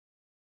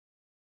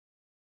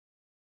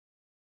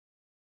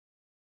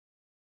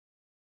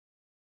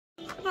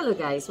Hello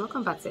guys,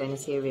 welcome back to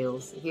NTA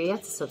Reels. If you're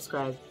yet to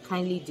subscribe,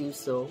 kindly do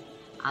so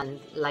and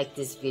like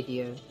this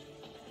video.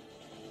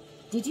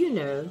 Did you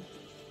know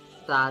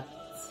that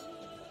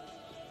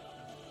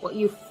what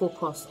you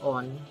focus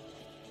on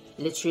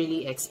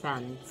literally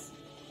expands?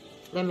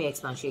 Let me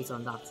expatiate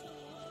on that.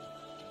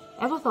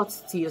 Ever thought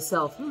to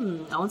yourself,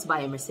 I want to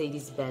buy a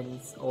Mercedes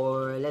Benz,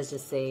 or let's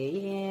just say,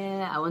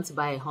 yeah, I want to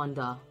buy a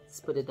Honda,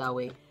 let's put it that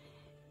way,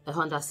 a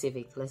Honda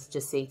Civic, let's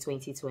just say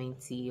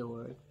 2020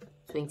 or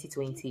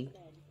 2020.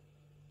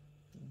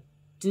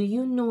 Do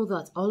you know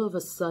that all of a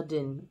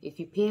sudden, if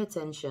you pay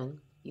attention,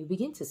 you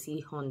begin to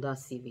see Honda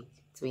Civic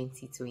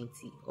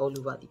 2020 all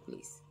over the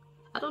place?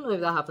 I don't know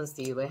if that happens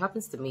to you, but it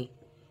happens to me.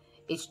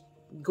 It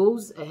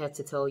goes ahead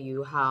to tell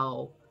you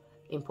how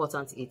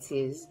important it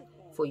is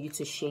for you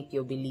to shape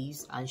your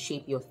beliefs and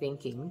shape your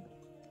thinking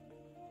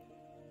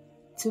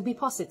to be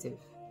positive.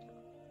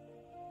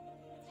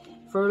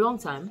 For a long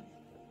time,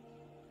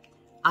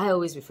 I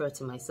always refer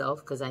to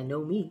myself, because I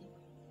know me,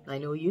 I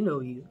know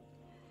you.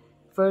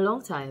 For a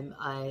long time,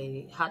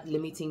 I had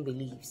limiting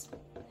beliefs.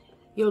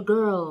 You're a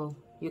girl,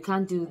 you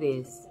can't do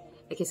this.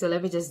 Okay, so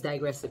let me just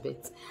digress a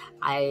bit.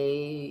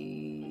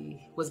 I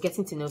was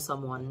getting to know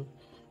someone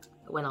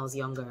when I was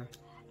younger,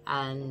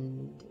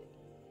 and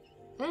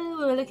we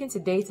were looking to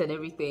date and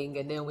everything,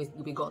 and then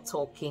we got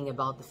talking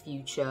about the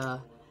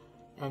future.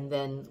 And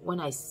then when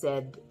I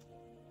said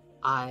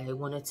I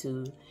wanted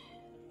to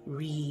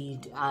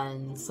read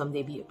and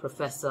someday be a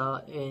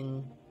professor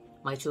in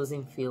my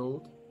chosen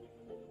field,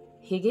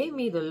 he gave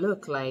me the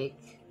look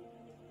like,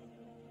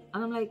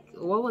 and I'm like,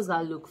 what was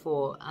that look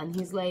for? And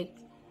he's like,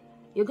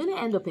 you're gonna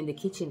end up in the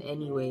kitchen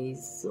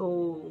anyways,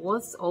 so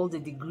what's all the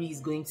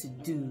degrees going to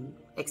do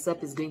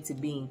except it's going to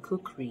be in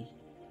cookery?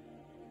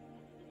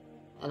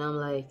 And I'm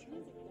like,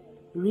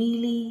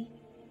 really?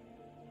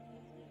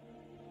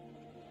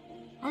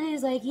 And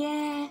he's like,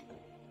 yeah,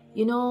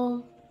 you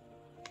know,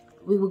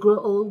 we would grow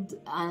old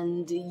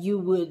and you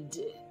would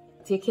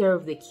take care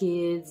of the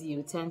kids,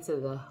 you tend to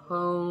the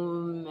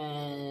home,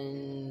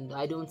 and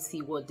I don't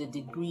see what the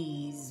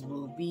degrees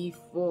will be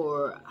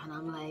for. And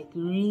I'm like,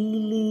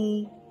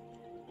 really?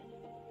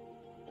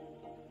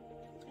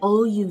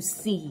 All you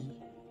see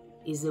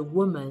is a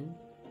woman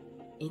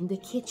in the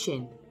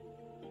kitchen.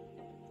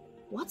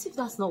 What if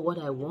that's not what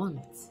I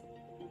want?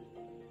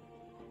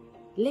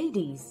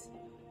 Ladies,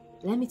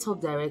 let me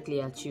talk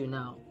directly at you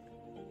now.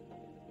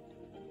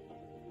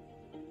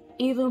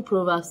 Even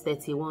Proverbs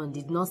 31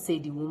 did not say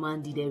the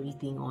woman did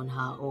everything on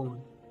her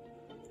own.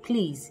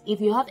 Please,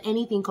 if you have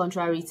anything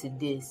contrary to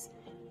this,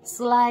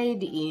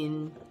 slide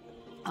in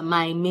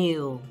my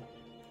mail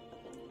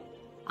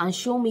and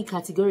show me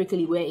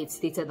categorically where it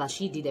stated that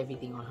she did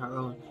everything on her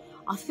own.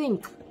 I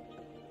think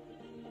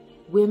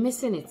we're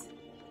missing it.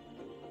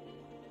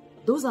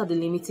 Those are the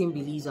limiting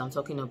beliefs I'm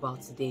talking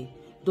about today.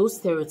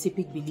 Those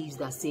stereotypic beliefs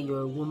that say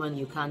you're a woman,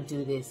 you can't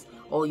do this,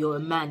 or you're a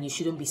man, you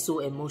shouldn't be so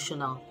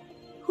emotional.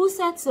 Who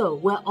said so?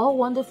 We're all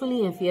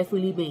wonderfully and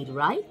fearfully made,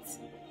 right?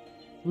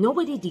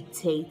 Nobody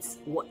dictates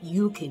what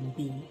you can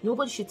be.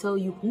 Nobody should tell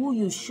you who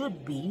you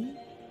should be.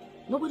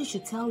 Nobody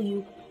should tell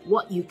you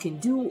what you can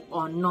do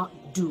or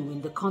not do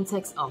in the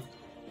context of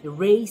the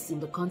race, in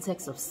the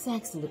context of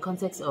sex, in the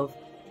context of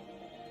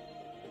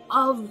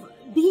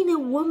being a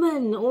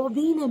woman or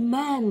being a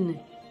man.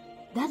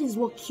 That is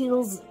what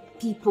kills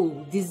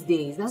people these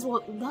days. That's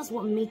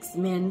what makes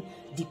men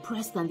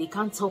depressed and they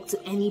can't talk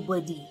to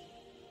anybody.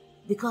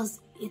 Because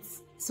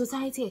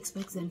society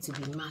expects them to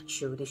be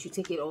macho. They should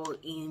take it all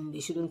in. They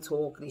shouldn't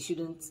talk. They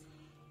shouldn't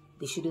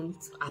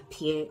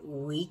appear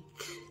weak.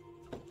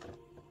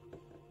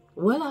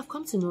 Well, I've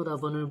come to know that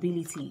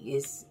vulnerability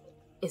is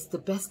the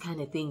best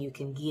kind of thing you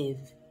can give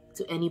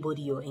to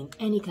anybody you're in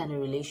any kind of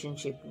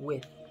relationship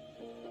with.